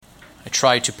I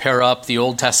try to pair up the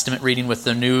Old Testament reading with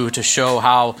the New to show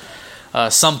how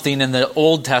something in the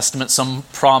Old Testament, some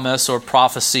promise or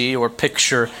prophecy or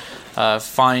picture,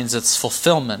 finds its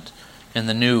fulfillment in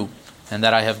the New, and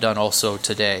that I have done also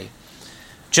today.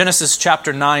 Genesis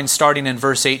chapter 9, starting in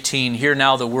verse 18, hear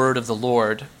now the word of the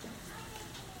Lord.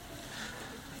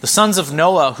 The sons of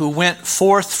Noah who went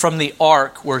forth from the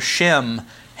ark were Shem,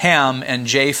 Ham, and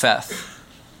Japheth.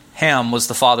 Ham was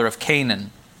the father of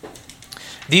Canaan.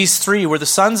 These three were the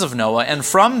sons of Noah, and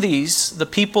from these the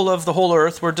people of the whole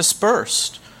earth were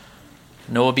dispersed.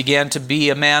 Noah began to be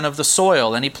a man of the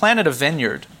soil, and he planted a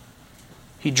vineyard.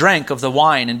 He drank of the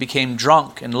wine and became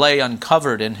drunk and lay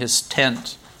uncovered in his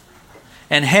tent.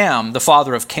 And Ham, the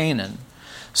father of Canaan,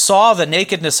 saw the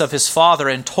nakedness of his father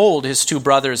and told his two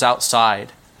brothers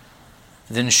outside.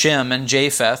 Then Shem and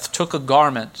Japheth took a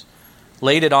garment,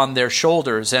 laid it on their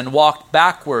shoulders, and walked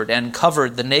backward and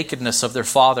covered the nakedness of their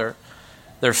father.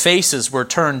 Their faces were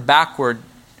turned backward,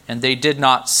 and they did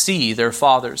not see their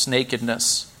father's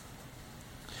nakedness.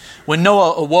 When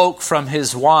Noah awoke from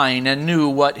his wine and knew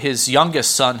what his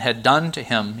youngest son had done to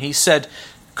him, he said,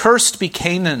 "Cursed be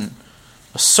Canaan,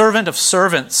 a servant of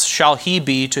servants shall he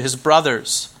be to his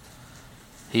brothers."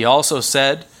 He also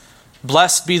said,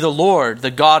 "Blessed be the Lord, the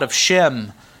God of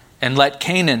Shem, and let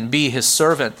Canaan be his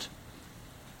servant.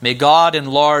 May God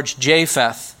enlarge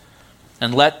Japheth,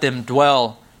 and let them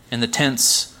dwell in the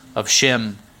tents of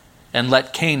Shem, and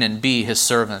let Canaan be his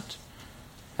servant."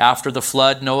 After the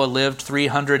flood, Noah lived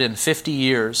 350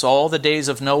 years. All the days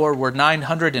of Noah were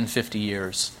 950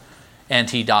 years, and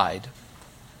he died.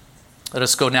 Let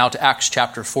us go now to Acts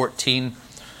chapter 14,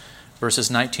 verses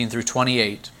 19 through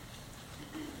 28.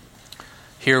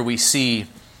 Here we see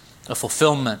a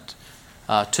fulfillment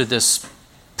to this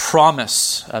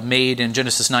promise made in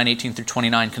Genesis 9:18 through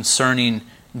 29 concerning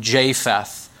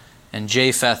Japheth, and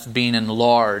Japheth being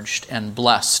enlarged and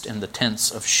blessed in the tents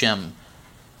of Shem.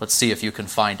 Let's see if you can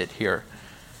find it here.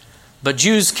 But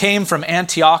Jews came from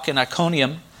Antioch and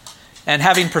Iconium, and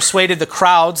having persuaded the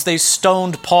crowds, they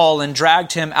stoned Paul and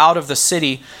dragged him out of the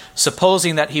city,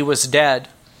 supposing that he was dead.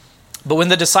 But when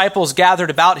the disciples gathered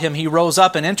about him, he rose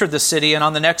up and entered the city, and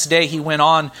on the next day he went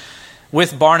on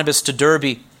with Barnabas to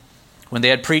Derbe. When they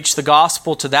had preached the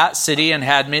gospel to that city and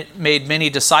had made many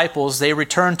disciples, they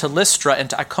returned to Lystra and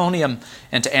to Iconium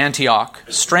and to Antioch,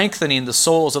 strengthening the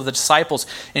souls of the disciples,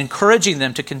 encouraging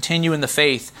them to continue in the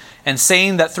faith, and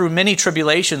saying that through many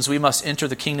tribulations we must enter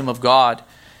the kingdom of God.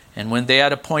 And when they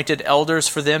had appointed elders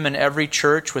for them in every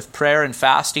church with prayer and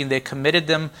fasting, they committed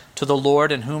them to the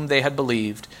Lord in whom they had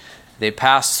believed. They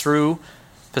passed through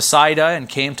Pisidia and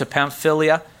came to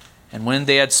Pamphylia. And when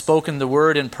they had spoken the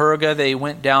word in Perga, they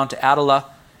went down to Attila.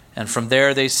 And from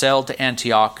there they sailed to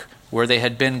Antioch, where they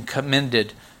had been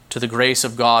commended to the grace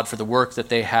of God for the work that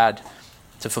they had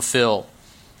to fulfill.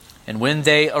 And when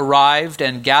they arrived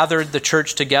and gathered the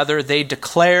church together, they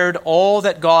declared all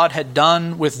that God had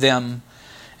done with them,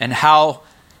 and how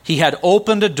he had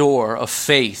opened a door of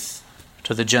faith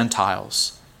to the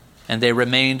Gentiles. And they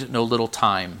remained no little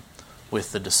time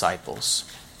with the disciples.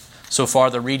 So far,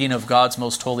 the reading of God's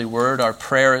most holy word. Our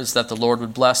prayer is that the Lord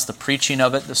would bless the preaching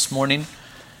of it this morning,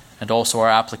 and also our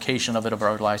application of it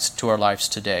to our lives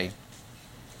today.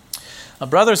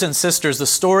 Brothers and sisters, the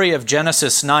story of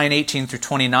Genesis 9:18 through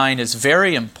 29 is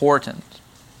very important.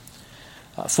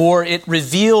 For it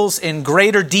reveals in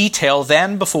greater detail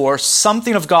than before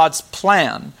something of God's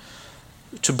plan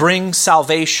to bring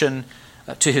salvation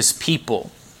to his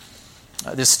people.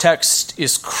 This text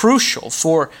is crucial,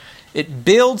 for it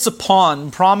builds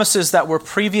upon promises that were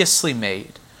previously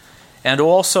made, and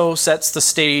also sets the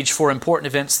stage for important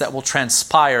events that will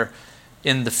transpire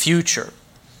in the future.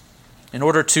 In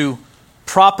order to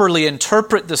properly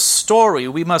interpret this story,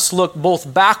 we must look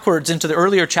both backwards into the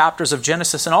earlier chapters of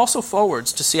Genesis and also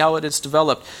forwards to see how it is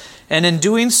developed. And in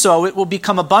doing so, it will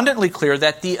become abundantly clear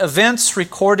that the events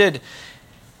recorded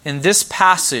in this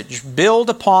passage build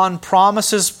upon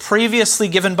promises previously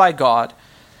given by God,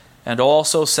 and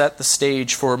also set the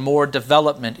stage for more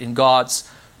development in God's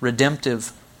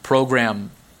redemptive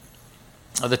program.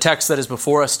 The text that is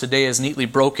before us today is neatly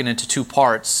broken into two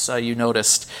parts, you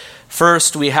noticed.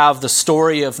 First, we have the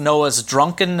story of Noah's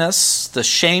drunkenness, the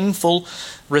shameful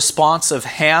response of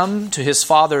Ham to his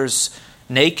father's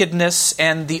nakedness,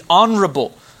 and the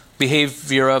honorable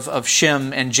behavior of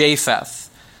Shem and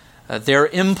Japheth. Their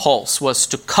impulse was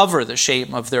to cover the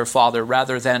shame of their father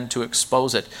rather than to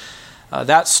expose it.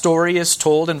 That story is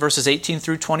told in verses 18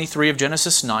 through 23 of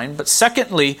Genesis 9. But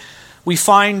secondly, we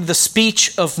find the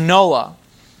speech of Noah,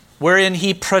 wherein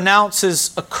he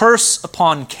pronounces a curse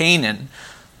upon Canaan,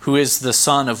 who is the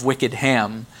son of wicked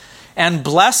Ham. and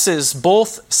blesses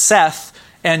both Seth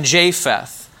and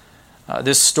Japheth.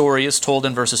 This story is told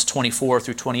in verses 24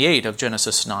 through 28 of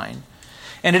Genesis 9.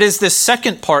 And it is this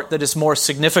second part that is more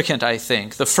significant, I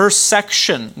think. The first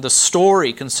section, the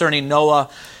story concerning Noah,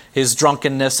 his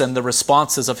drunkenness, and the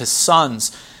responses of his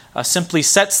sons, simply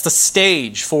sets the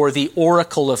stage for the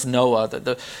oracle of Noah,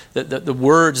 the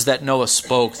words that Noah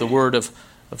spoke, the word of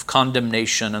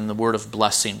condemnation and the word of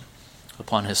blessing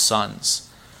upon his sons.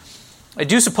 I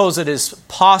do suppose it is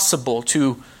possible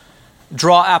to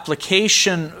draw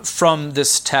application from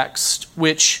this text,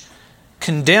 which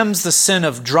condemns the sin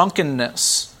of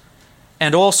drunkenness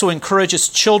and also encourages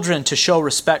children to show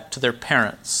respect to their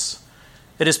parents.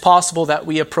 It is possible that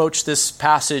we approach this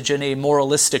passage in a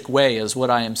moralistic way, is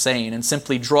what I am saying, and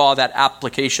simply draw that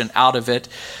application out of it.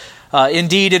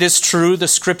 Indeed, it is true, the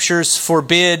Scriptures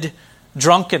forbid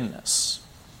drunkenness.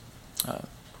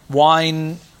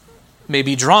 Wine may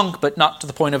be drunk, but not to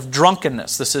the point of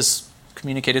drunkenness. This is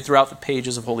communicated throughout the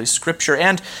pages of Holy Scripture.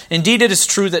 And indeed, it is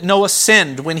true that Noah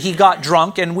sinned when he got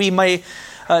drunk, and we may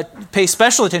pay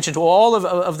special attention to all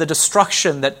of the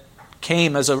destruction that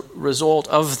came as a result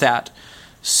of that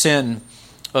sin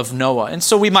of Noah. And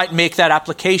so we might make that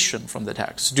application from the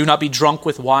text. Do not be drunk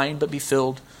with wine, but be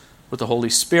filled with the Holy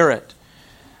Spirit.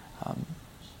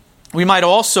 We might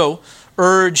also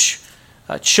urge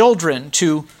children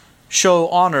to show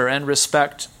honor and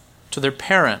respect to their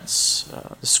parents.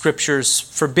 The Scriptures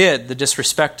forbid the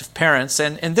disrespect of parents,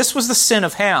 and this was the sin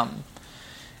of Ham.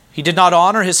 He did not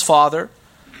honor his father,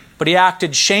 but he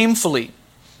acted shamefully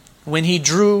when he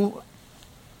drew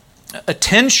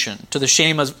attention to the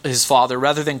shame of his father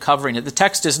rather than covering it. The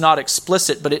text is not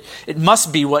explicit, but it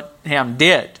must be what Ham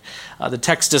did. The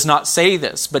text does not say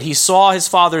this, but he saw his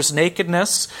father's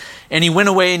nakedness, and he went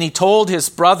away and he told his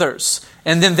brothers,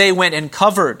 and then they went and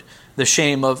covered the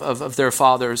shame of their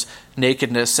father's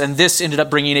nakedness. And this ended up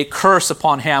bringing a curse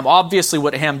upon Ham. Obviously,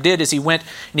 what Ham did is he went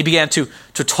and he began to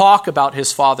talk about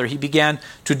his father. He began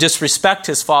to disrespect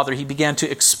his father. He began to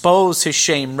expose his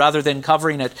shame rather than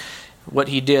covering it. What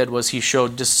he did was he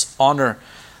showed dishonor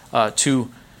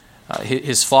to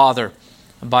his father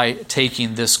by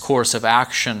taking this course of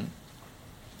action.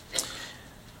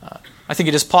 I think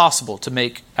it is possible to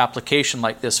make application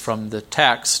like this from the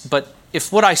text, but if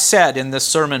what I said in this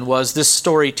sermon was this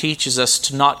story teaches us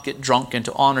to not get drunk and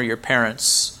to honor your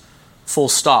parents, full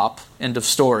stop, end of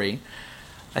story,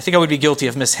 I think I would be guilty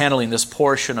of mishandling this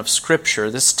portion of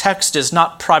Scripture. This text is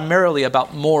not primarily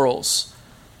about morals.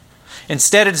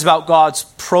 Instead, it is about God's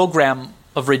program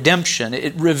of redemption.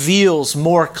 It reveals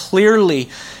more clearly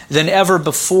than ever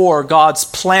before God's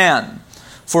plan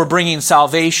for bringing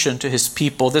salvation to his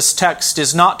people. This text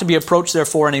is not to be approached,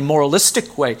 therefore, in a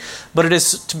moralistic way, but it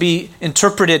is to be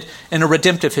interpreted in a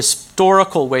redemptive,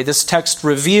 historical way. This text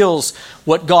reveals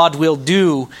what God will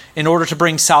do in order to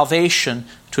bring salvation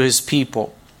to his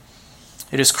people.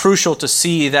 It is crucial to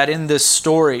see that in this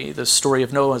story, the story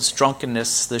of Noah's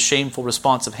drunkenness, the shameful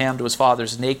response of Ham to his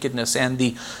father's nakedness, and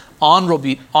the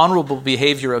honorable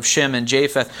behavior of Shem and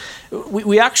Japheth,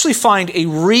 we actually find a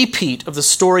repeat of the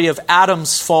story of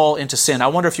Adam's fall into sin. I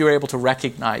wonder if you were able to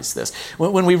recognize this.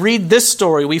 When we read this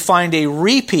story, we find a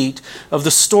repeat of the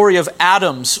story of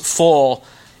Adam's fall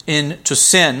into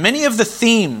sin. Many of the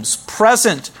themes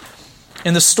present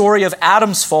in the story of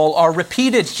Adam's fall are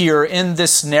repeated here in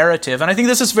this narrative. And I think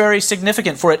this is very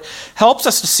significant, for it helps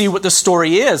us to see what the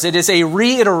story is. It is a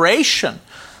reiteration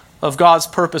of God's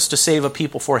purpose to save a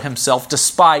people for himself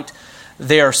despite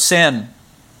their sin.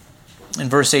 In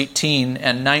verses 18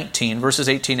 and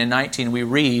 19, we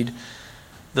read,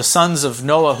 the sons of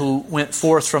Noah who went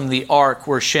forth from the ark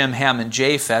were Shem, Ham, and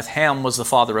Japheth. Ham was the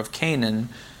father of Canaan.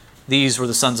 These were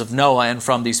the sons of Noah, and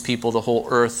from these people the whole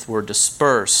earth were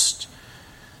dispersed.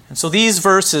 And so these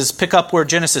verses pick up where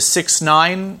Genesis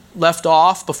 6:9 left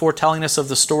off before telling us of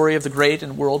the story of the great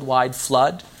and worldwide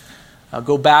flood.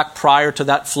 Go back prior to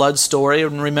that flood story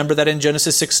and remember that in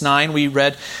Genesis 6:9 we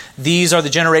read, these are the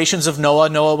generations of Noah.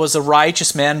 Noah was a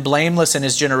righteous man, blameless in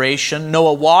his generation.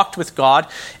 Noah walked with God,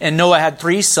 and Noah had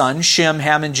 3 sons, Shem,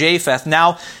 Ham, and Japheth.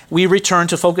 Now we return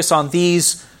to focus on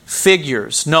these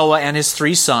figures, Noah and his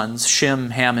 3 sons,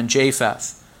 Shem, Ham, and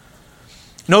Japheth.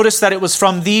 Notice that it was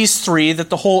from these 3 that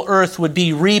the whole earth would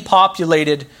be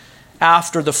repopulated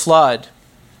after the flood.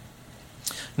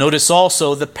 Notice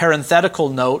also the parenthetical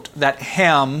note that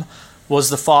Ham was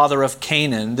the father of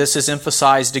Canaan. This is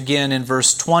emphasized again in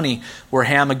verse 20, where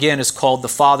Ham again is called the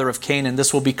father of Canaan.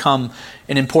 This will become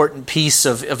an important piece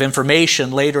of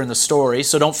information later in the story,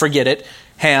 so don't forget it.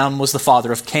 Ham was the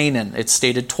father of Canaan. It's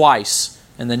stated twice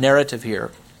in the narrative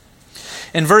here.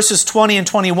 In verses 20 and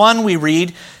 21 we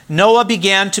read, Noah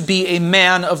began to be a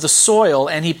man of the soil,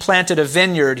 and he planted a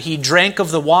vineyard. He drank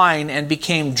of the wine and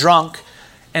became drunk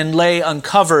and lay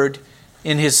uncovered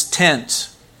in his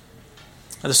tent.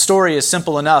 Now, the story is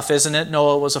simple enough, isn't it?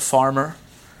 Noah was a farmer.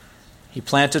 He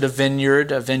planted a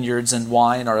vineyard. Vineyards and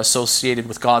wine are associated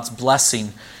with God's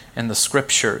blessing in the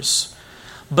Scriptures.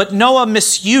 But Noah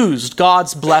misused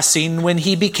God's blessing when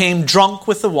he became drunk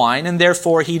with the wine, and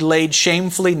therefore he laid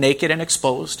shamefully naked and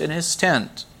exposed in his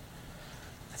tent.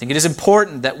 I think it is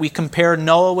important that we compare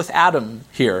Noah with Adam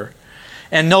here,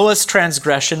 and Noah's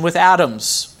transgression with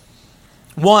Adam's.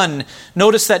 1,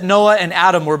 notice that Noah and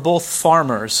Adam were both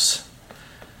farmers.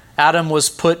 Adam was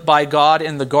put by God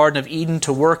in the Garden of Eden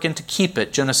to work and to keep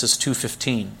it, Genesis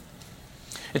 2:15.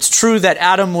 It's true that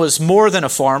Adam was more than a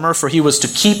farmer, for he was to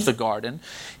keep the garden.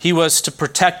 He was to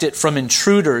protect it from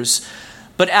intruders.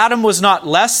 But Adam was not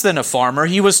less than a farmer.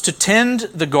 He was to tend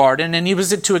the garden, and he was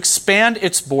to expand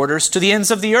its borders to the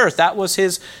ends of the earth. That was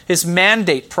his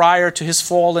mandate prior to his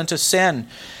fall into sin.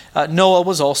 Noah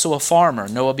was also a farmer.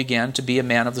 Noah began to be a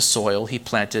man of the soil. He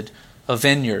planted a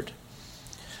vineyard.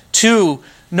 2,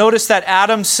 notice that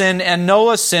Adam's sin and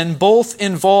Noah's sin both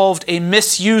involved a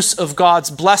misuse of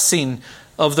God's blessing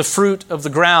of the fruit of the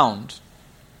ground.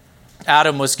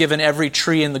 Adam was given every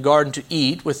tree in the garden to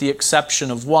eat, with the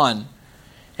exception of one,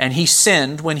 and he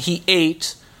sinned when he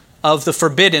ate of the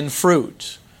forbidden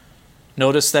fruit.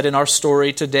 Notice that in our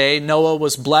story today, Noah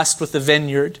was blessed with the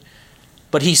vineyard,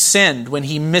 but he sinned when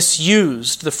he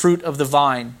misused the fruit of the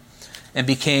vine and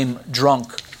became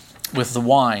drunk with the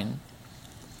wine.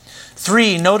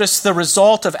 3, notice the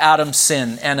result of Adam's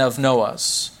sin and of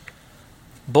Noah's.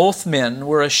 Both men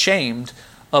were ashamed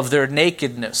of their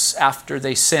nakedness after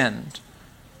they sinned.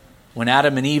 When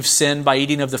Adam and Eve sinned by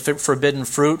eating of the forbidden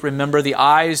fruit, remember, the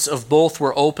eyes of both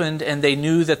were opened and they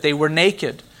knew that they were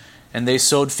naked. And they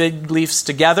sewed fig leaves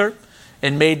together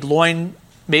and made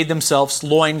themselves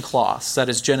loincloths. That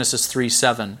is Genesis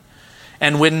 3:7.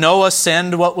 And when Noah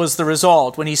sinned, what was the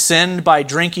result? When he sinned by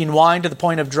drinking wine to the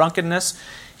point of drunkenness,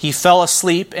 he fell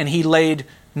asleep and he laid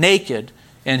naked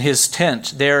in his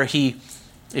tent. There he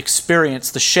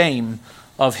experienced the shame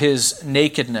of his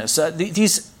nakedness.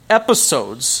 These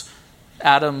episodes,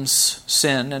 Adam's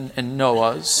sin and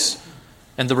Noah's,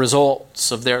 and the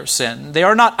results of their sin, they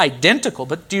are not identical,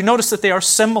 but do you notice that they are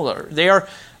similar? They are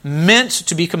meant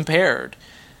to be compared.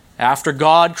 After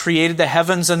God created the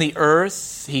heavens and the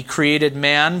earth, He created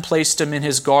man, placed him in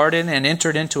his garden, and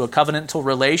entered into a covenantal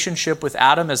relationship with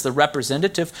Adam as the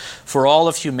representative for all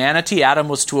of humanity. Adam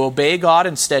was to obey God.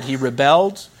 Instead, he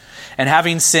rebelled. And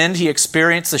having sinned, he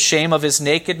experienced the shame of his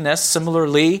nakedness.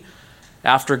 Similarly,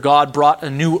 after God brought a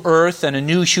new earth and a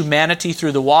new humanity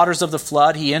through the waters of the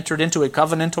flood, He entered into a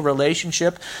covenantal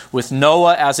relationship with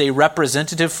Noah as a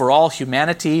representative for all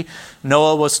humanity.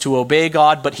 Noah was to obey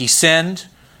God, but he sinned.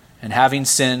 And having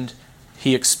sinned,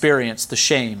 he experienced the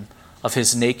shame of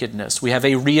his nakedness. We have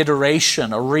a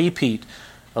reiteration, a repeat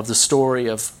of the story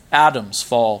of Adam's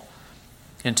fall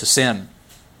into sin.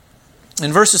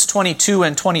 In verses 22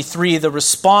 and 23, the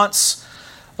response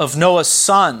of Noah's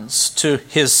sons to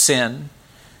his sin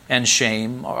and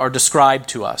shame are described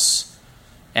to us.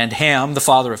 And Ham, the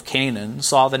father of Canaan,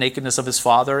 saw the nakedness of his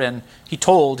father, and he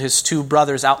told his two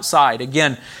brothers outside.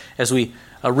 Again, as we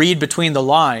read between the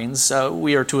lines,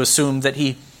 we are to assume that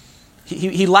he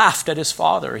laughed at his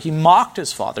father. He mocked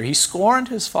his father. He scorned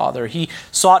his father. He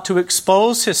sought to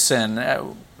expose his sin.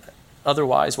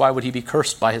 Otherwise, why would he be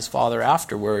cursed by his father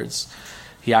afterwards?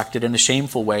 He acted in a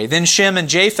shameful way. Then Shem and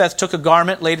Japheth took a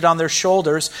garment, laid it on their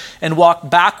shoulders, and walked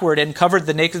backward and covered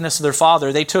the nakedness of their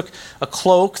father. They took a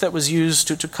cloak that was used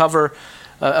to cover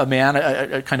a man,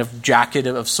 a kind of jacket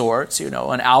of sorts,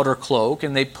 an outer cloak,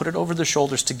 and they put it over their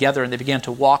shoulders together, and they began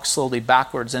to walk slowly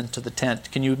backwards into the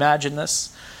tent. Can you imagine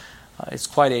this? It's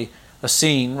quite a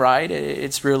scene, right?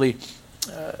 It's really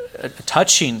a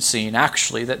touching scene,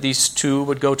 actually, that these two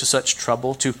would go to such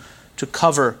trouble to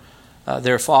cover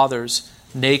their father's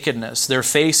nakedness. Their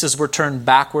faces were turned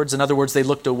backwards. In other words, they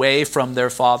looked away from their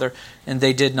father, and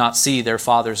they did not see their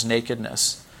father's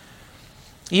nakedness.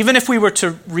 Even if we were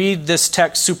to read this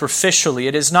text superficially,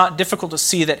 it is not difficult to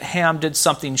see that Ham did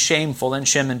something shameful and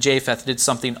Shem and Japheth did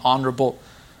something honorable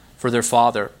for their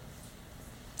father.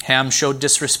 Ham showed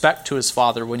disrespect to his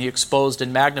father when he exposed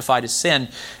and magnified his sin.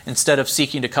 Instead of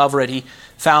seeking to cover it, he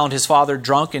found his father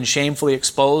drunk and shamefully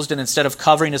exposed, and instead of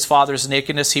covering his father's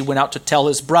nakedness, he went out to tell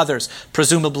his brothers,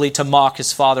 presumably to mock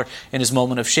his father in his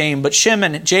moment of shame. But Shem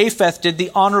and Japheth did the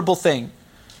honorable thing.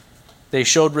 They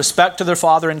showed respect to their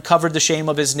father and covered the shame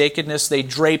of his nakedness. They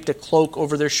draped a cloak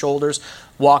over their shoulders,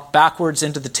 walked backwards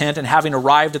into the tent, and having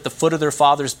arrived at the foot of their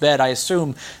father's bed, I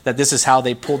assume that this is how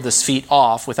they pulled this feat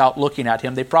off without looking at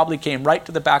him. They probably came right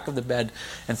to the back of the bed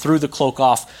and threw the cloak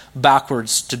off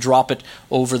backwards to drop it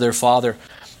over their father.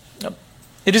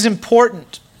 It is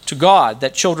important to God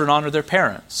that children honor their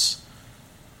parents.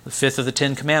 The fifth of the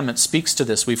Ten Commandments speaks to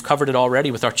this. We've covered it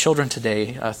already with our children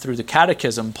today through the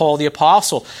Catechism. Paul the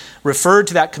Apostle referred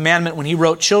to that commandment when he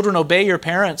wrote, "Children, obey your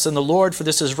parents in the Lord, for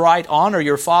this is right. Honor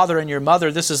your father and your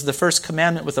mother. This is the first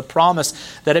commandment with a promise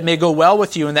that it may go well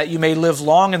with you and that you may live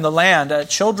long in the land."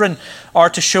 Children are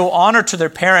to show honor to their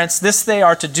parents. This they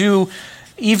are to do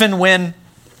even when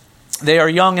they are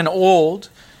young and old,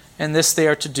 and this they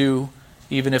are to do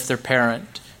even if their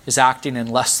parent is acting in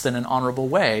less than an honorable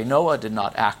way. Noah did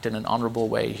not act in an honorable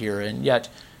way here, and yet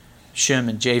Shem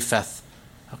and Japheth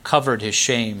covered his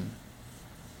shame.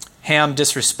 Ham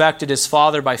disrespected his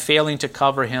father by failing to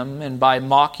cover him, and by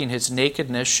mocking his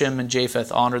nakedness, Shem and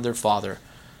Japheth honored their father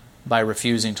by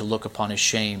refusing to look upon his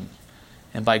shame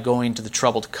and by going to the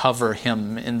trouble to cover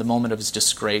him in the moment of his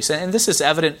disgrace. And this is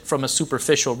evident from a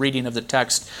superficial reading of the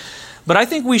text. But I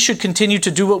think we should continue to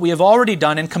do what we have already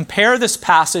done and compare this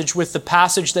passage with the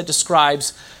passage that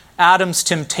describes Adam's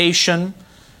temptation,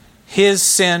 his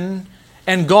sin,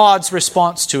 and God's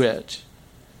response to it.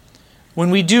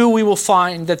 When we do, we will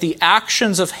find that the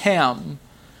actions of Ham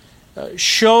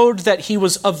showed that he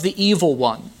was of the evil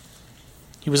one.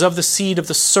 He was of the seed of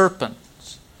the serpent,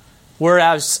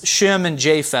 whereas Shem and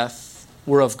Japheth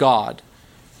were of God.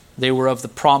 They were of the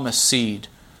promised seed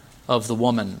of the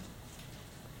woman.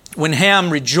 When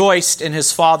Ham rejoiced in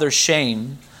his father's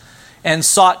shame and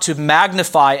sought to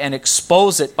magnify and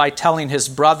expose it by telling his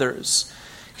brothers,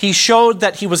 he showed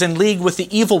that he was in league with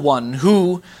the evil one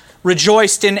who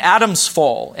rejoiced in Adam's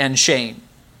fall and shame.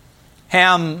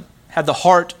 Ham had the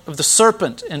heart of the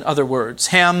serpent, in other words.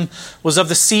 Ham was of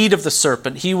the seed of the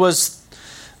serpent. He was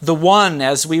the one,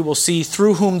 as we will see,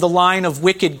 through whom the line of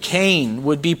wicked Cain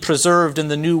would be preserved in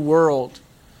the new world.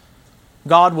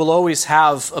 God will always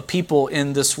have a people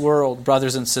in this world,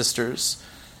 brothers and sisters,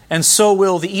 and so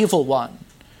will the evil one.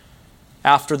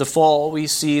 After the fall, we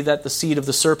see that the seed of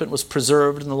the serpent was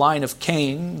preserved in the line of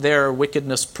Cain. Their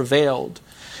wickedness prevailed.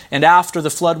 And after the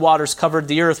floodwaters covered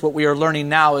the earth, what we are learning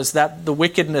now is that the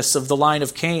wickedness of the line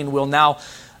of Cain will now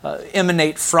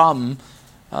emanate from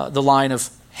the line of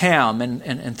Ham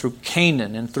and through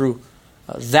Canaan and through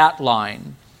that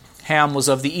line. Ham was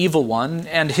of the evil one,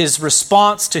 and his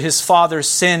response to his father's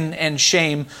sin and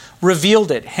shame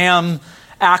revealed it. Ham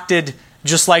acted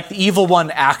just like the evil one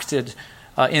acted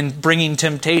in bringing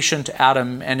temptation to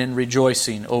Adam and in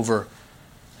rejoicing over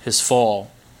his fall.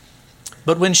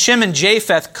 But when Shem and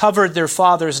Japheth covered their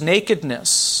father's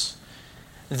nakedness,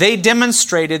 they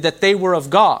demonstrated that they were of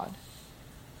God.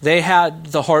 They had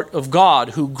the heart of God,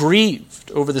 who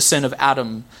grieved over the sin of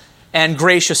Adam and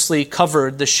graciously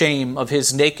covered the shame of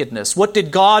his nakedness. What did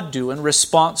God do in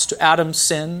response to Adam's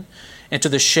sin and to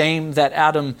the shame that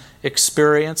Adam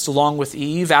experienced along with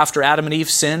Eve? After Adam and Eve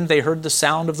sinned, they heard the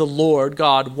sound of the Lord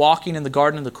God walking in the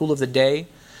garden in the cool of the day.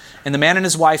 And the man and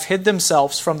his wife hid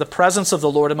themselves from the presence of the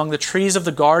Lord among the trees of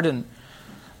the garden.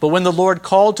 But when the Lord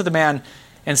called to the man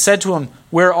and said to him,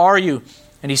 "Where are you?"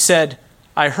 And he said,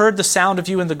 "I heard the sound of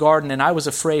you in the garden, and I was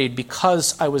afraid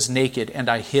because I was naked, and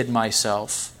I hid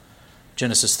myself."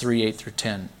 Genesis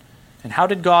 3:8-10. And how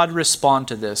did God respond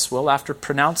to this? Well, after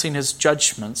pronouncing his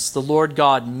judgments, the Lord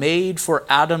God made for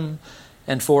Adam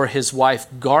and for his wife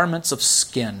garments of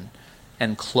skin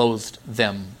and clothed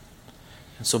them.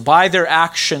 And so by their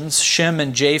actions, Shem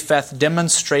and Japheth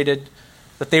demonstrated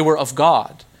that they were of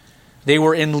God. They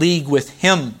were in league with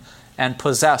him and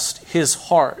possessed his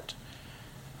heart.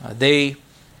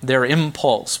 Their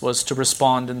impulse was to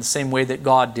respond in the same way that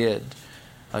God did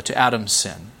to Adam's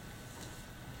sin.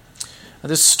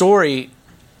 This story,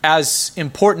 as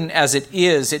important as it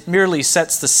is, it merely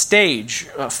sets the stage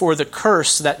for the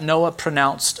curse that Noah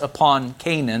pronounced upon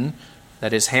Canaan,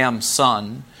 that is Ham's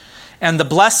son, and the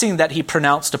blessing that he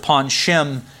pronounced upon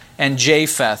Shem and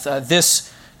Japheth.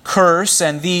 This curse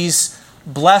and these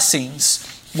blessings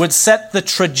would set the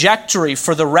trajectory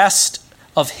for the rest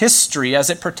of history as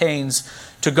it pertains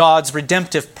to God's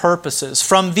redemptive purposes.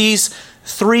 From these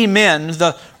three men,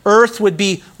 the earth would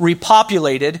be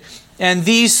repopulated, and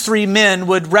these three men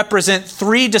would represent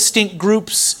three distinct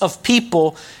groups of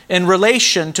people in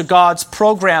relation to God's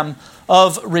program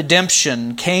of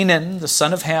redemption. Canaan, the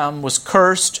son of Ham, was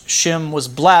cursed, Shem was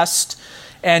blessed,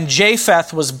 and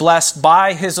Japheth was blessed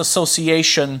by his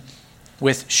association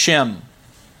with Shem.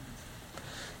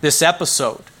 This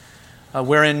episode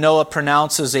wherein Noah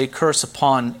pronounces a curse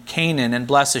upon Canaan and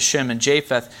blesses Shem and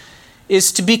Japheth,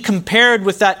 is to be compared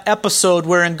with that episode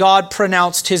wherein God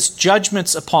pronounced his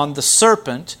judgments upon the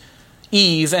serpent,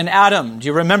 Eve, and Adam. Do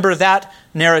you remember that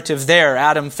narrative there?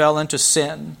 Adam fell into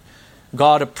sin.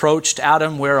 God approached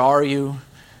Adam, "Where are you?"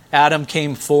 Adam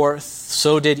came forth,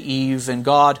 so did Eve, and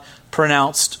God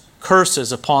pronounced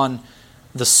curses upon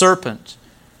the serpent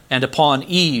and upon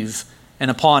Eve and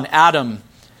upon Adam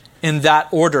in that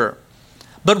order.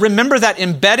 But remember that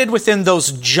embedded within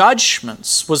those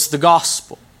judgments was the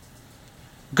gospel.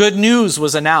 Good news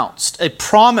was announced. A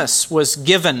promise was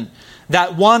given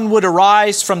that one would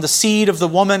arise from the seed of the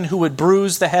woman who would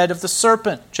bruise the head of the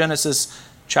serpent. Genesis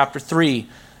chapter 3,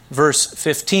 verse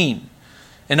 15.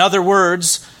 In other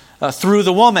words, through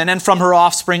the woman and from her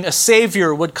offspring, a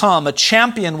Savior would come, a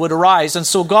champion would arise. And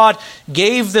so God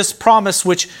gave this promise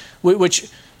which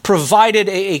provided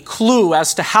a clue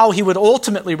as to how he would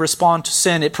ultimately respond to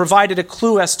sin. It provided a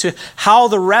clue as to how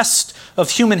the rest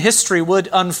of human history would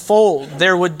unfold.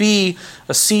 There would be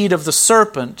a seed of the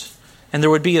serpent, and there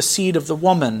would be a seed of the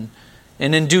woman.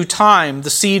 And in due time, the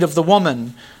seed of the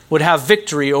woman would have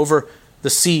victory over the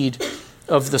seed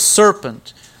of the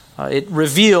serpent. It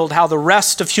revealed how the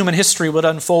rest of human history would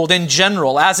unfold in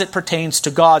general as it pertains to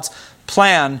God's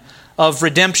plan of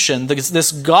redemption.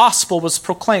 This gospel was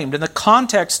proclaimed in the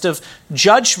context of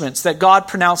judgments that God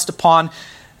pronounced upon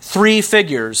three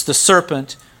figures: the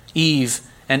serpent, Eve,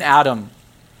 and Adam.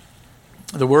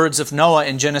 The words of Noah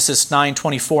in Genesis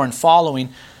 9:24 and following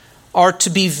are to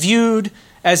be viewed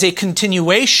as a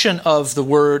continuation of the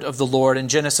word of the Lord in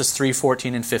Genesis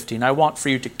 3:14 and 15. I want for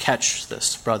you to catch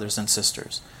this, brothers and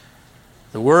sisters.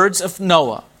 The words of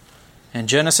Noah in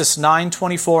Genesis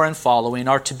 9:24 and following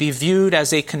are to be viewed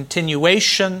as a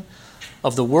continuation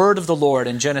of the word of the Lord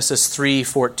in Genesis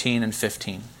 3:14 and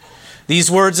 15. These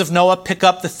words of Noah pick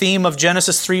up the theme of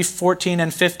Genesis 3:14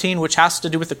 and 15, which has to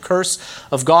do with the curse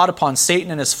of God upon Satan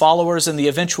and his followers and the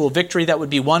eventual victory that would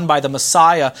be won by the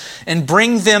Messiah, and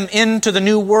bring them into the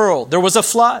new world. There was a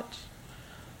flood.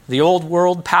 The old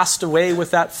world passed away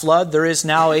with that flood. There is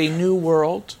now a new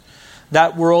world.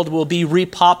 That world will be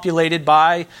repopulated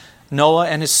by Noah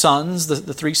and his sons,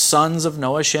 the three sons of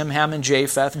Noah, Shem, Ham, and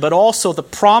Japheth, but also the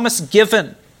promise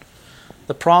given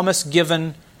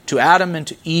to Adam and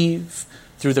to Eve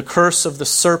through the curse of the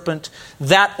serpent,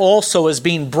 that also is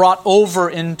being brought over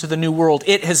into the new world.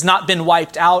 It has not been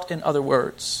wiped out, in other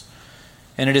words,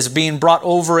 and it is being brought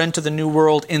over into the new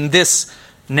world in this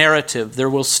narrative. There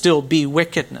will still be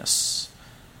wickedness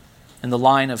in the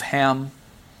line of Ham,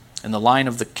 in the line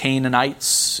of the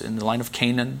Canaanites, in the line of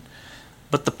Canaan.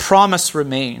 But the promise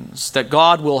remains that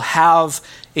God will have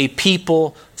a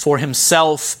people for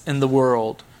himself in the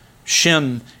world.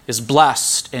 Shem is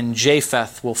blessed, and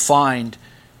Japheth will find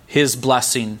his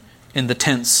blessing in the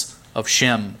tents of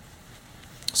Shem.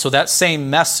 So that same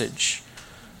message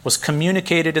was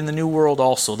communicated in the new world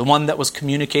also, the one that was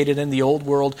communicated in the old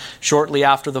world shortly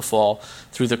after the fall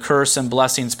through the curse and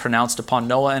blessings pronounced upon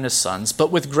Noah and his sons,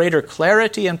 but with greater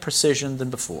clarity and precision than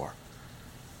before.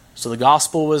 So the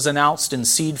gospel was announced in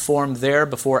seed form there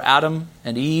before Adam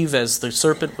and Eve as the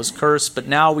serpent was cursed. But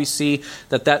now we see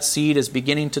that seed is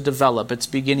beginning to develop. It's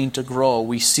beginning to grow.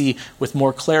 We see with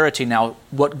more clarity now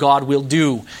what God will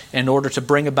do in order to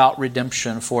bring about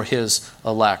redemption for his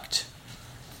elect.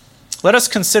 Let us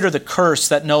consider the curse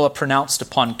that Noah pronounced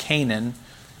upon Canaan,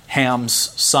 Ham's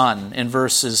son, in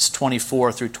verses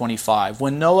 24 through 25.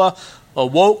 When Noah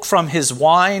awoke from his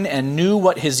wine and knew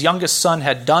what his youngest son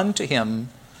had done to him,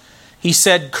 he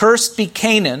said, "Cursed be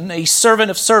Canaan, a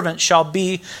servant of servants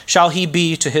shall he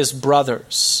be to his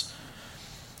brothers."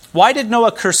 Why did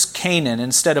Noah curse Canaan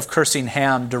instead of cursing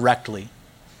Ham directly?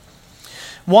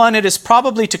 One, it is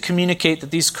probably to communicate that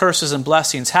these curses and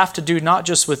blessings have to do not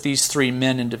just with these three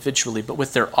men individually, but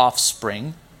with their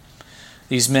offspring.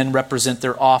 These men represent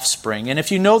their offspring. And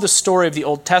if you know the story of the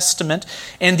Old Testament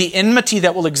and the enmity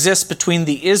that will exist between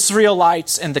the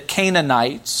Israelites and the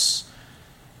Canaanites,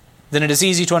 then it is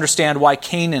easy to understand why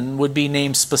Canaan would be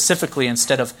named specifically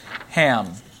instead of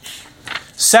Ham.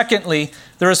 Secondly,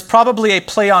 there is probably a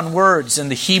play on words in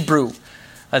the Hebrew.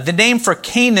 The name for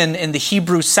Canaan in the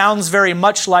Hebrew sounds very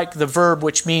much like the verb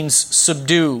which means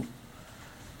subdue.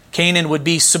 Canaan would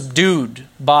be subdued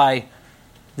by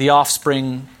the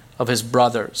offspring of his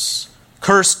brothers.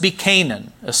 Cursed be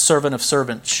Canaan, a servant of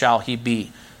servants shall he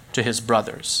be to his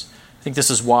brothers. I think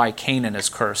this is why Canaan is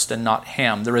cursed and not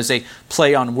Ham. There is a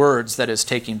play on words that is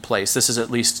taking place. This is at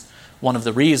least one of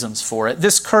the reasons for it.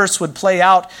 This curse would play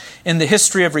out in the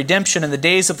history of redemption in the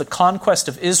days of the conquest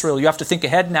of Israel. You have to think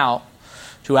ahead now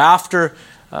to after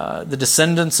The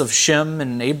descendants of Shem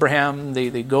and Abraham,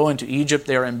 they go into Egypt.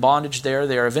 They are in bondage there.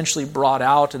 They are eventually brought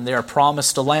out, and they are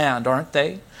promised a land, aren't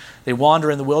they? They wander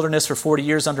in the wilderness for 40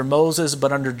 years under Moses,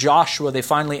 but under Joshua they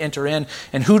finally enter in.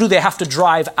 And who do they have to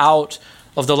drive out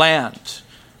of the land?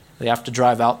 They have to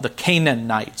drive out the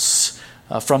Canaanites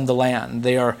from the land.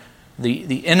 They are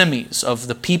the enemies of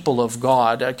the people of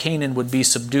God. Canaan would be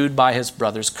subdued by his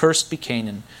brothers. Cursed be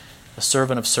Canaan, the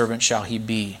servant of servants shall he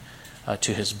be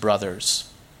to his brothers.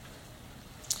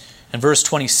 In verse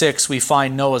 26, we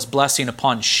find Noah's blessing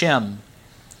upon Shem.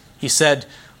 He said,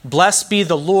 "Blessed be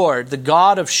the Lord, the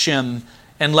God of Shem,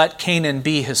 and let Canaan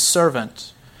be his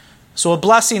servant." So a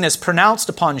blessing is pronounced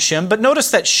upon Shem, but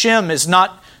notice that Shem is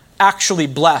not actually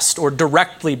blessed or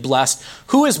directly blessed.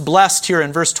 Who is blessed here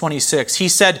in verse 26? He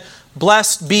said,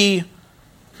 "Blessed be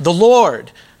the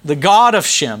Lord, the God of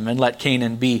Shem, and let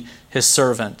Canaan be his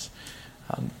servant."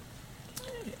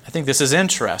 I think this is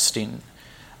interesting.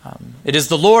 It is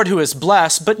the Lord who is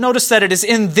blessed, but notice that it is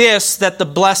in this that the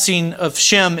blessing of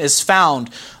Shem is found.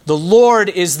 The Lord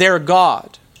is their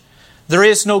God. There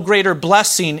is no greater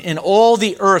blessing in all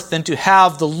the earth than to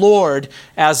have the Lord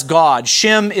as God.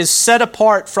 Shem is set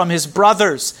apart from his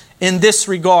brothers in this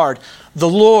regard. The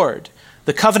Lord,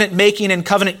 the covenant-making and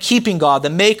covenant-keeping God,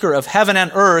 the maker of heaven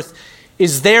and earth,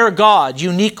 is their God,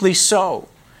 uniquely so.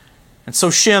 And so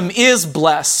Shem is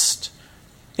blessed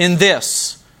in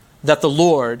this, that the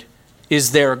Lord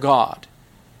is their God.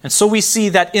 And so we see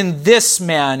that in this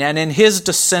man and in his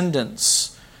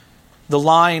descendants, the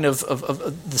line of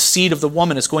the seed of the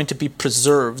woman is going to be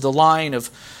preserved. The line of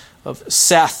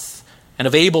Seth and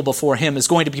of Abel before him is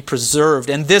going to be preserved.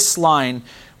 And this line,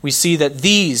 we see that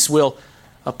these will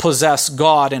possess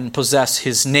God and possess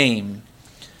his name.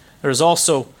 There is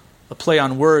also a play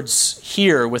on words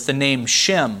here with the name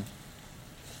Shem.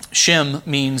 Shem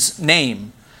means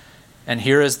name. And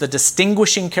here is the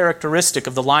distinguishing characteristic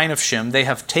of the line of Shem. They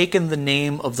have taken the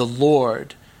name of the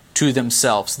Lord to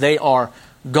themselves. They are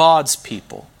God's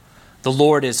people. The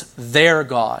Lord is their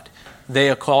God.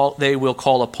 They will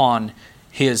call upon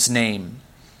his name.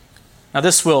 Now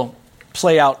this will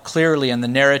play out clearly in the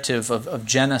narrative of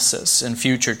Genesis in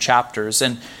future chapters.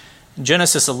 In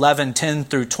Genesis 11:10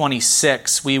 through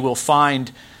 26, we will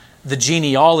find the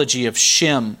genealogy of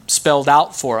Shem spelled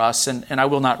out for us, and I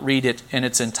will not read it in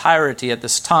its entirety at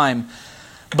this time.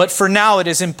 But for now, it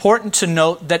is important to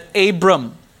note that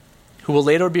Abram, who will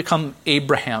later become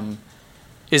Abraham,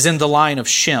 is in the line of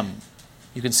Shem.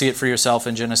 You can see it for yourself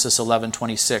in Genesis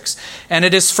 11:26. And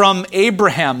it is from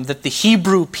Abraham that the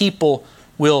Hebrew people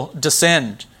will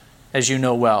descend, as you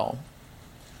know well.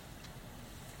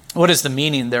 What is the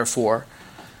meaning, therefore?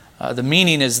 The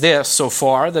meaning is this so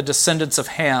far: the descendants of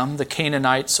Ham, the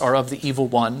Canaanites, are of the evil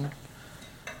one.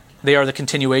 They are the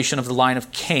continuation of the line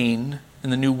of Cain in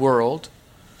the New World.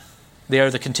 They are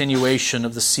the continuation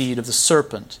of the seed of the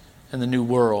serpent in the New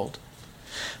World.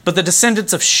 But the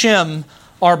descendants of Shem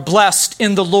are blessed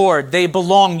in the Lord. They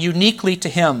belong uniquely to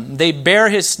him. They bear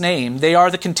his name. They are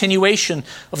the continuation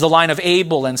of the line of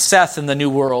Abel and Seth in the New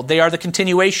World. They are the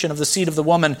continuation of the seed of the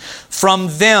woman.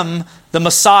 From them, the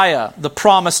Messiah, the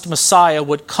promised Messiah,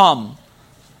 would come,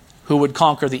 who would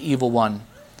conquer the evil one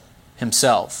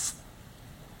himself.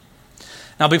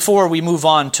 Now, before we move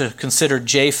on to consider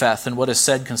Japheth and what is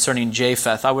said concerning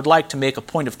Japheth, I would like to make a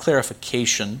point of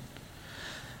clarification.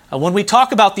 When we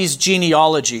talk about these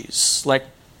genealogies, like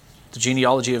the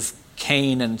genealogy of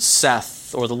Cain and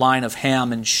Seth, or the line of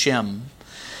Ham and Shem,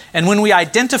 and when we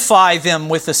identify them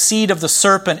with the seed of the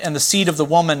serpent and the seed of the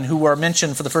woman, who are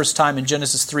mentioned for the first time in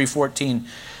Genesis 3:14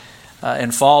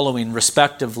 and following,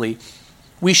 respectively,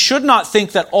 we should not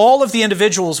think that all of the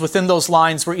individuals within those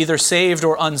lines were either saved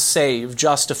or unsaved,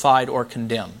 justified or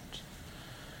condemned.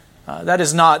 That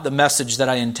is not the message that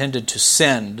I intended to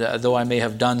send, though I may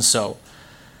have done so.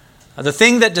 The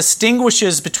thing that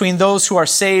distinguishes between those who are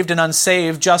saved and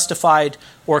unsaved, justified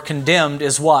or condemned,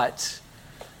 is what?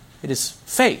 It is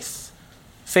faith.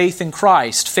 Faith in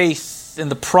Christ. Faith in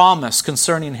the promise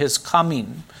concerning his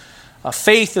coming.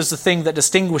 Faith is the thing that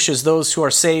distinguishes those who are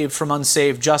saved from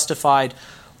unsaved, justified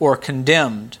or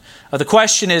condemned. The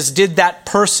question is, did that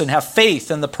person have faith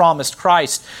in the promised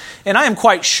Christ? And I am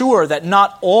quite sure that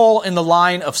not all in the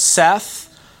line of Seth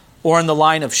or in the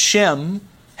line of Shem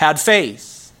had faith.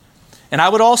 And I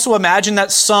would also imagine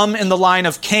that some in the line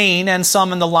of Cain and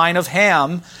some in the line of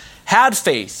Ham had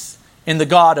faith in the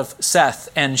God of Seth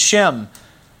and Shem.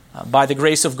 By the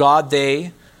grace of God,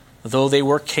 they, though they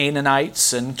were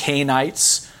Canaanites and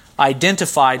Cainites,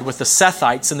 identified with the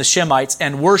Sethites and the Shemites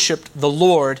and worshipped the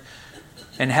Lord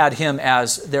and had him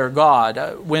as their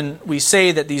God. When we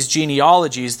say that these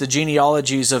genealogies, the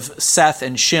genealogies of Seth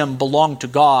and Shem, belong to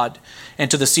God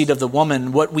and to the seed of the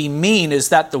woman, what we mean is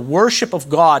that the worship of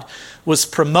God was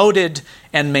promoted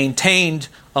and maintained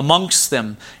amongst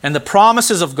them, and the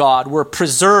promises of God were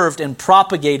preserved and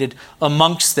propagated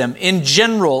amongst them. In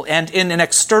general and in an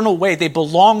external way, they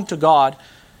belonged to God.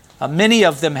 Many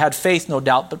of them had faith, no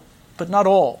doubt, but not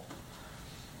all.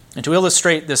 And to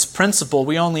illustrate this principle,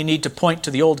 we only need to point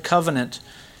to the Old Covenant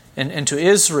and to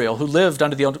Israel, who lived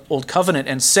under the Old Covenant,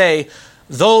 and say,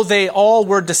 though they all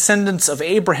were descendants of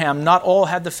Abraham, not all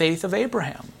had the faith of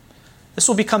Abraham. This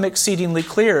will become exceedingly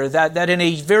clear that in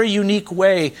a very unique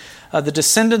way, the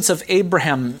descendants of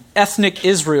Abraham, ethnic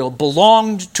Israel,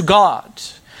 belonged to God.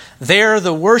 There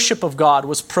the worship of God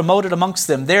was promoted amongst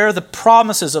them. There the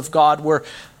promises of God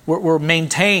were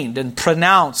maintained and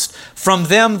pronounced. From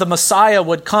them the Messiah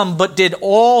would come, but did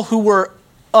all who were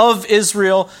of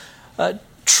Israel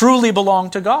truly belong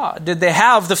to God? Did they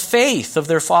have the faith of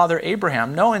their father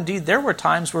Abraham? No, indeed, there were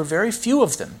times where very few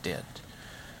of them did,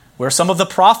 where some of the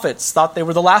prophets thought they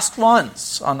were the last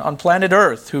ones on planet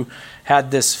Earth who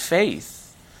had this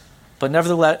faith. But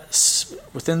nevertheless,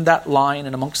 within that line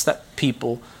and amongst that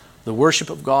people, the worship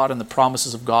of God and the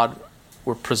promises of God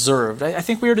were preserved. I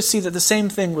think we are to see that the same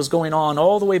thing was going on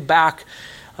all the way back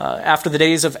after the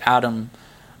days of Adam.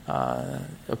 A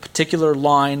particular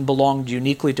line belonged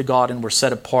uniquely to God and were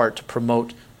set apart to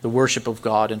promote the worship of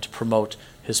God and to promote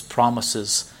his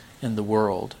promises in the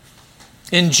world.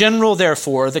 In general,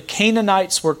 therefore, the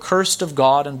Canaanites were cursed of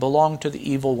God and belonged to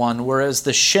the evil one, whereas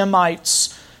the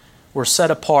Shemites were set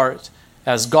apart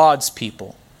as God's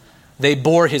people. They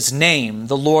bore his name.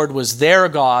 The Lord was their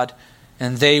God,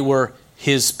 and they were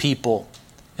his people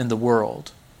in the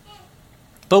world.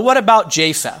 But what about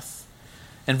Japheth?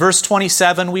 In verse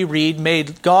 27 we read, "May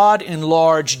God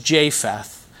enlarge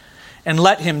Japheth, and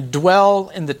let him dwell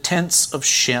in the tents of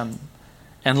Shem,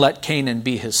 and let Canaan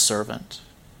be his servant."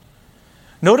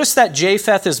 Notice that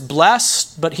Japheth is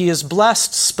blessed, but he is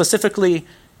blessed specifically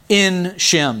in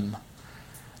Shem.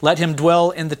 Let him dwell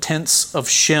in the tents of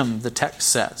Shem, the text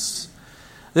says.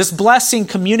 This blessing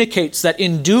communicates that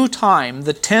in due time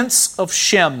the tents of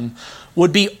Shem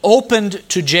would be opened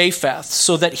to Japheth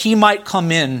so that he might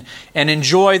come in and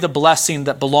enjoy the blessing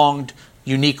that belonged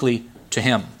uniquely to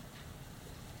him.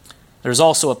 There's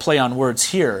also a play on words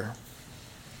here.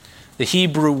 The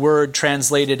Hebrew word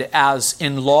translated as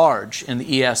enlarge in the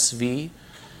ESV,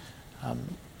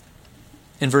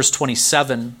 in verse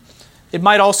 27, it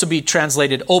might also be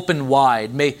translated open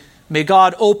wide. May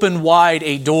God open wide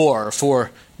a door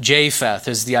for Japheth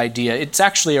is the idea. It's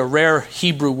actually a rare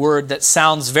Hebrew word that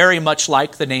sounds very much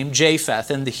like the name Japheth.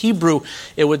 In the Hebrew,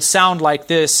 it would sound like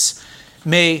this: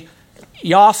 may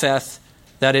Japheth,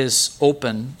 that is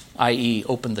open, i.e.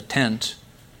 open the tent,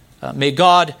 may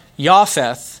God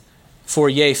Japheth for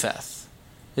Japheth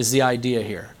is the idea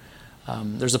here.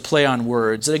 There's a play on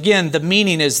words. Again, the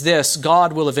meaning is this: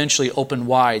 God will eventually open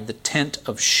wide the tent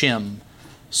of Shem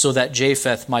so that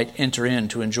Japheth might enter in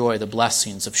to enjoy the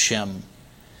blessings of Shem.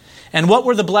 And what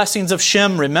were the blessings of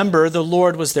Shem? Remember, the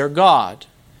Lord was their God.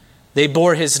 They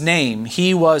bore his name.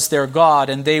 He was their God,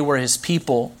 and they were his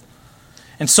people.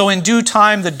 And so in due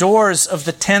time, the doors of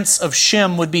the tents of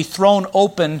Shem would be thrown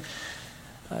open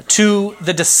to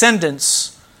the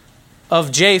descendants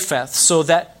of Japheth so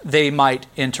that they might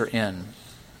enter in.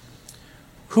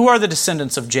 Who are the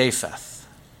descendants of Japheth?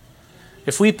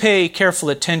 If we pay careful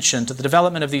attention to the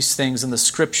development of these things in the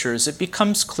Scriptures, it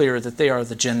becomes clear that they are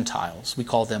the Gentiles. We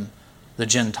call them the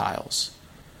Gentiles.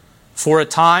 For a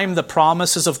time, the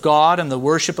promises of God and the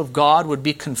worship of God would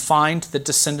be confined to the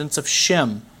descendants of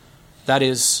Shem, that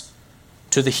is,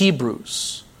 to the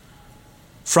Hebrews.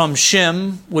 From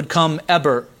Shem would come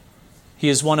Eber. He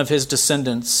is one of his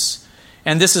descendants.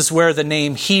 And this is where the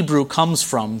name Hebrew comes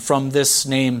from this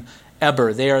name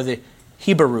Eber. They are the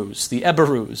Hebrews, the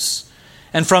Eberus.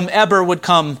 And from Eber would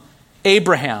come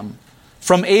Abraham.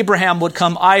 From Abraham would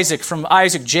come Isaac. From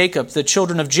Isaac, Jacob. The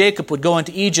children of Jacob would go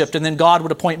into Egypt, and then God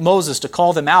would appoint Moses to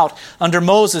call them out. Under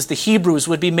Moses, the Hebrews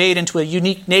would be made into a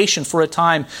unique nation for a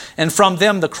time, and from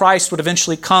them the Christ would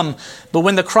eventually come. But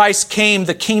when the Christ came,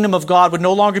 the kingdom of God would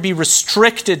no longer be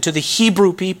restricted to the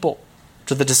Hebrew people,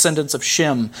 to the descendants of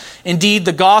Shem. Indeed,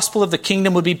 the gospel of the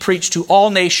kingdom would be preached to all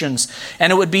nations,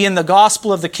 and it would be in the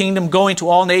gospel of the kingdom going to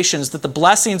all nations that the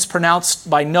blessings pronounced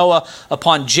by Noah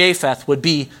upon Japheth would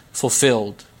be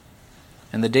fulfilled.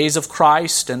 In the days of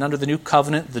Christ and under the new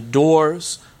covenant, the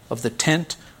doors of the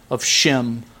tent of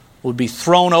Shem would be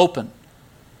thrown open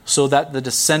so that the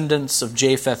descendants of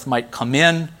Japheth might come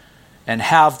in and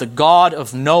have the God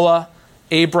of Noah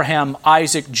Abraham,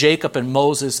 Isaac, Jacob, and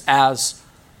Moses as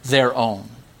their own.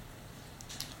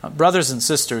 Brothers and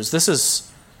sisters, this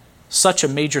is such a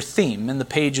major theme in the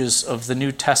pages of the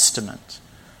New Testament.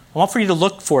 I want for you to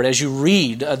look for it as you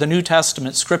read the New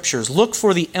Testament scriptures. Look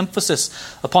for the emphasis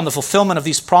upon the fulfillment of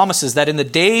these promises, that in the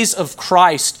days of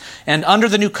Christ and under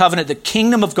the new covenant, the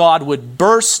kingdom of God would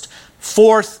burst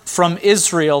forth from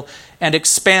Israel and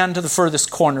expand to the furthest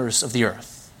corners of the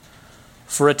earth.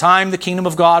 For a time, the kingdom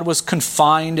of God was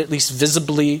confined, at least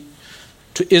visibly,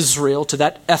 to Israel, to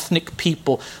that ethnic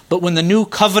people. But when the new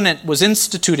covenant was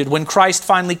instituted, when Christ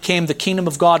finally came, the kingdom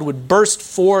of God would burst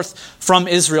forth from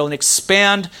Israel and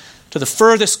expand to the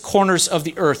furthest corners of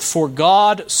the earth. For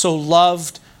God so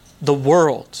loved the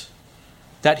world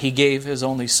that he gave his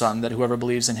only Son, that whoever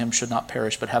believes in him should not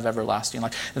perish but have everlasting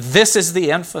life. This is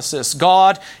the emphasis.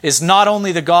 God is not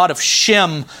only the God of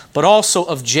Shem, but also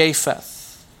of Japheth.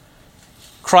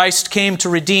 Christ came to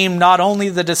redeem not only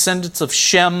the descendants of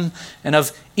Shem and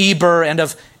of Eber and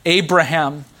of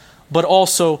Abraham, but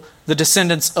also the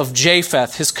descendants of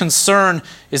Japheth. His concern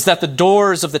is that the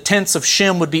doors of the tents of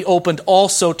Shem would be opened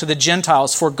also to the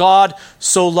Gentiles. For God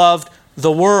so loved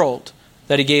the world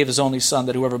that he gave his only Son,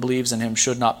 that whoever believes in him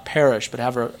should not perish, but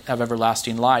have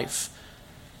everlasting life.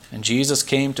 And Jesus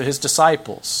came to his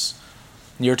disciples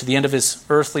near to the end of his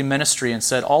earthly ministry and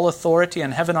said, all authority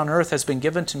in heaven and on earth has been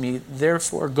given to me.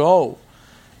 Therefore go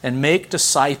and make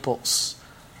disciples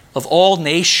of all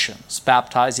nations,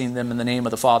 baptizing them in the name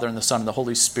of the Father and the Son and the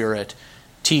Holy Spirit,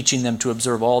 teaching them to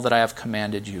observe all that I have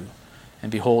commanded you.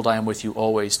 And behold, I am with you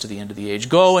always to the end of the age.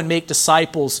 Go and make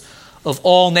disciples of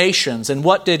all nations. And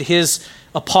what did his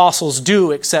apostles do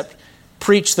except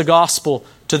preach the gospel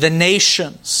to the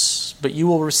nations? But you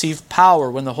will receive power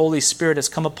when the Holy Spirit has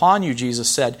come upon you, Jesus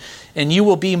said, and you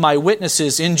will be my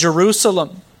witnesses in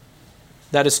Jerusalem.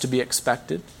 That is to be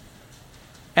expected.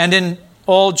 And in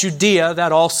all Judea,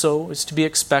 that also is to be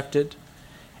expected.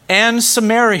 And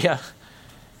Samaria,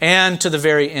 and to the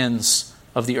very ends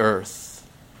of the earth.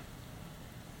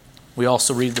 We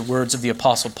also read the words of the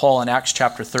Apostle Paul in Acts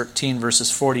chapter 13, verses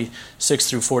 46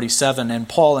 through 47. And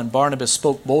Paul and Barnabas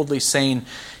spoke boldly, saying,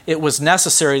 it was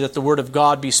necessary that the word of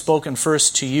God be spoken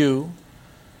first to you.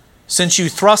 Since you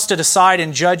thrust it aside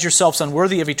and judge yourselves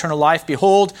unworthy of eternal life,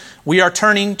 behold, we are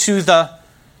turning to the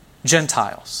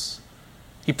Gentiles.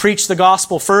 He preached the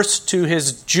gospel first to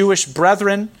his Jewish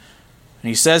brethren, and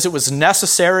he says it was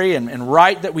necessary and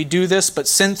right that we do this, but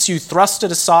since you thrust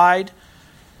it aside,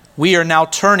 we are now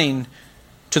turning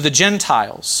to the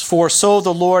Gentiles. For so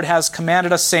the Lord has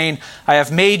commanded us, saying, I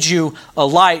have made you a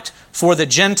light for the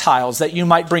Gentiles, that you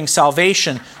might bring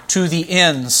salvation to the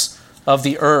ends of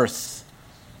the earth.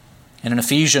 And in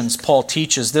Ephesians, Paul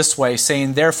teaches this way,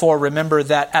 saying, therefore remember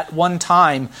that at one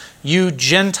time you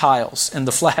Gentiles in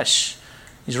the flesh.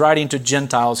 He's writing to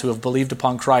Gentiles who have believed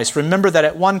upon Christ. Remember that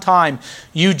at one time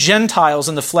you Gentiles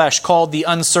in the flesh, called the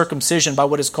uncircumcision by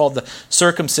what is called the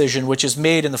circumcision, which is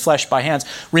made in the flesh by hands.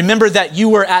 Remember that you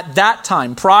were at that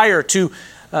time, prior to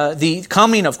the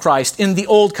coming of Christ in the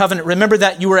old covenant. Remember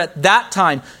that you were at that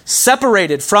time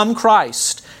separated from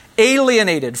Christ,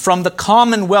 alienated from the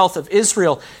commonwealth of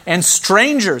Israel, and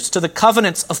strangers to the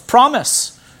covenants of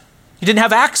promise. You didn't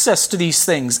have access to these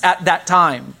things at that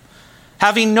time,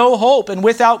 having no hope and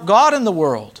without God in the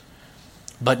world.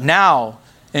 But now,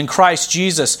 in Christ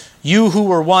Jesus, you who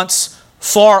were once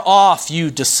far off, you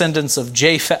descendants of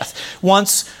Japheth,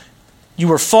 once you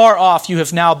were far off, you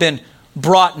have now been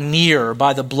brought near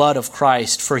by the blood of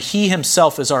Christ. For he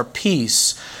himself is our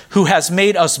peace, who has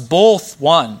made us both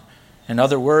one. In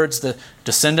other words, the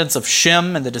descendants of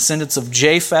Shem and the descendants of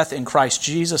Japheth in Christ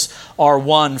Jesus are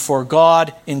one. For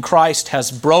God in Christ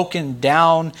has broken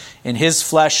down in his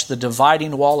flesh the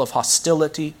dividing wall of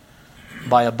hostility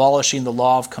by abolishing the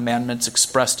law of commandments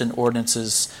expressed in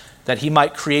ordinances, that he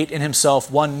might create in himself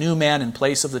one new man in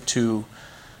place of the two,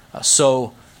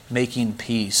 so making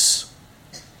peace.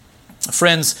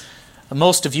 Friends,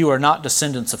 most of you are not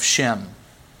descendants of Shem,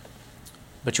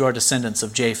 but you are descendants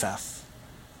of Japheth.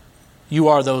 You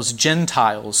are those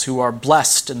Gentiles who are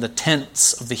blessed in the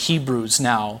tents of the Hebrews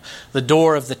now. The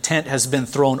door of the tent has been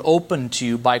thrown open to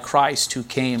you by Christ, who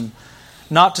came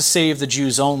not to save the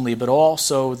Jews only, but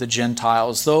also the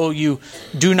Gentiles. Though you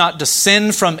do not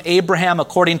descend from Abraham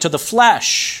according to the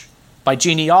flesh, by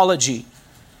genealogy,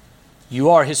 you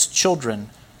are his children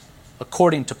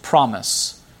according to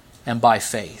promise and by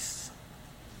faith.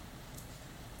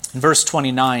 In verse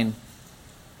 29,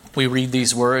 we read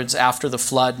these words, after the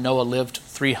flood, Noah lived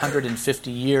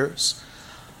 350 years.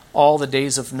 All the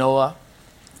days of Noah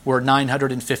were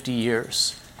 950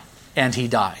 years, and he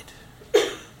died.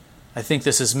 I think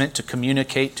this is meant to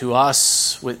communicate to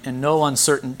us in no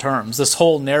uncertain terms, this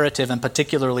whole narrative, and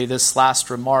particularly this last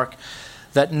remark,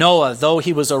 that Noah, though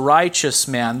he was a righteous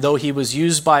man, though he was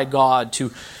used by God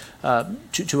to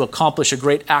accomplish a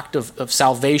great act of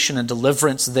salvation and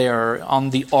deliverance there on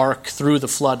the ark through the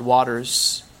flood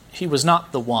waters, he was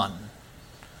not the one.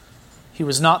 He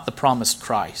was not the promised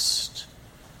Christ.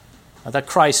 That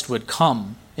Christ would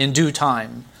come in due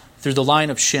time through the line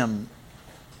of Shem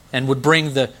and would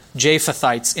bring the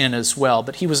Japhethites in as well,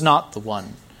 but he was not the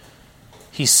one.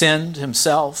 He sinned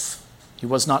himself, he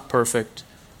was not perfect,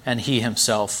 and he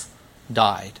himself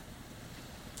died.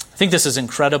 I think this is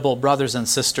incredible, brothers and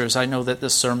sisters. I know that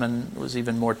this sermon was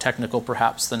even more technical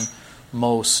perhaps than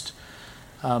most.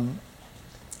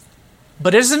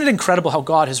 But isn't it incredible how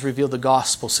God has revealed the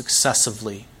gospel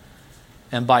successively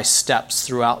and by steps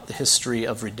throughout the history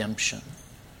of redemption?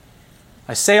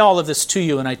 I say all of this to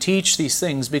you and I teach these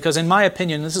things because, in my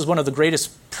opinion, this is one of the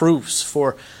greatest proofs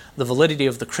for the validity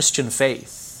of the Christian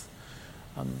faith.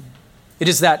 It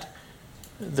is that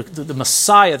the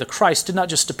Messiah, the Christ, did not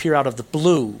just appear out of the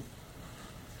blue.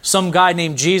 Some guy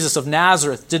named Jesus of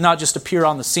Nazareth did not just appear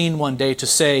on the scene one day to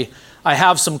say, I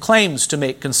have some claims to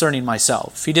make concerning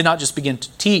myself. He did not just begin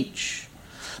to teach.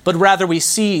 But rather we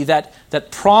see that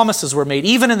promises were made,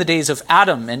 even in the days of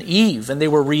Adam and Eve, and they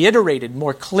were reiterated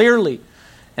more clearly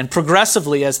and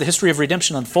progressively as the history of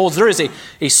redemption unfolds. There is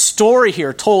a story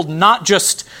here told not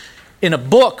just in a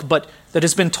book, but that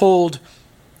has been told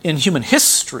in human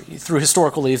history through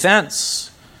historical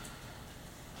events.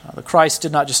 The Christ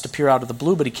did not just appear out of the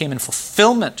blue, but he came in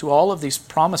fulfillment to all of these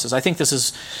promises. I think this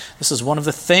is one of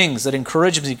the things that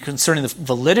encourages me concerning the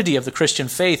validity of the Christian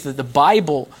faith, that the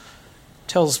Bible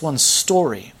tells one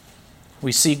story.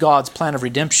 We see God's plan of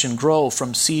redemption grow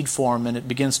from seed form, and it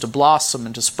begins to blossom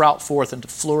and to sprout forth and to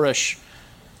flourish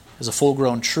as a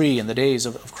full-grown tree in the days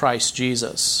of Christ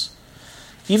Jesus.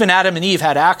 Even Adam and Eve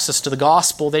had access to the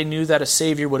gospel. They knew that a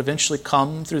Savior would eventually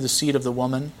come through the seed of the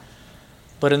woman.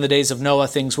 But in the days of Noah,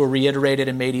 things were reiterated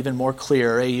and made even more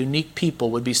clear. A unique people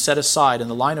would be set aside in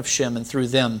the line of Shem, and through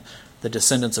them, the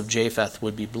descendants of Japheth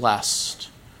would be blessed.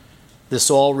 This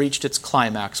all reached its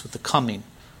climax with the coming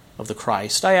of the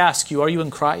Christ. I ask you, are you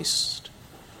in Christ?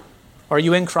 Are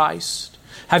you in Christ?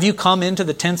 Have you come into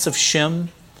the tents of Shem?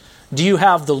 Do you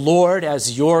have the Lord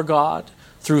as your God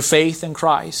through faith in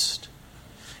Christ?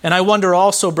 And I wonder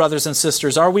also, brothers and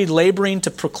sisters, are we laboring to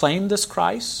proclaim this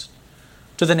Christ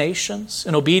to the nations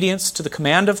in obedience to the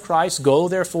command of Christ? Go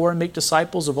therefore and make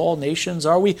disciples of all nations.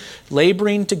 Are we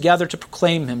laboring together to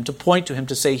proclaim him, to point to him,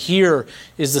 to say, here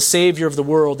is the Savior of the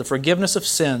world, the forgiveness of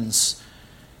sins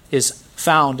is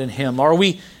found in him? Are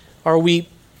we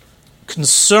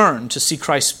concerned to see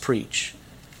Christ preach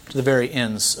to the very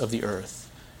ends of the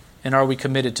earth? And are we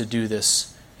committed to do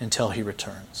this until he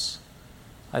returns?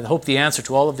 I hope the answer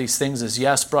to all of these things is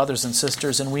yes, brothers and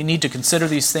sisters, and we need to consider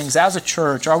these things as a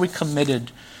church. Are we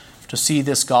committed to see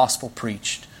this gospel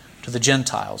preached to the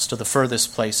Gentiles, to the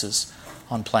furthest places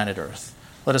on planet Earth?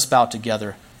 Let us bow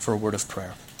together for a word of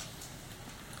prayer.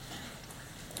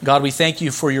 God, we thank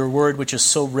you for your word, which is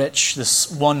so rich,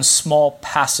 this one small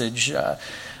passage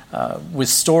with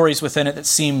stories within it that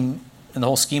seem, in the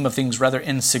whole scheme of things, rather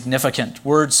insignificant.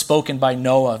 Words spoken by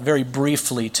Noah very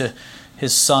briefly to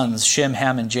his sons, Shem,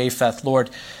 Ham, and Japheth. Lord,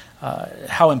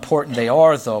 how important they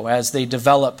are, though, as they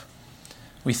develop.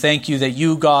 We thank you that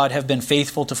you, God, have been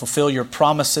faithful to fulfill your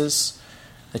promises,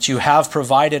 that you have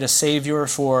provided a Savior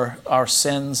for our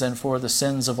sins and for the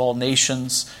sins of all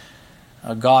nations.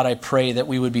 God, I pray that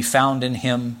we would be found in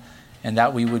him and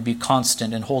that we would be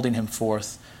constant in holding him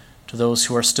forth to those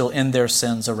who are still in their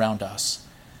sins around us.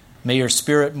 May your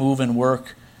Spirit move and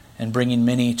work in bringing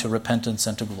many to repentance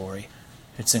and to glory.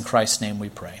 It's in Christ's name we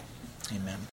pray. Amen.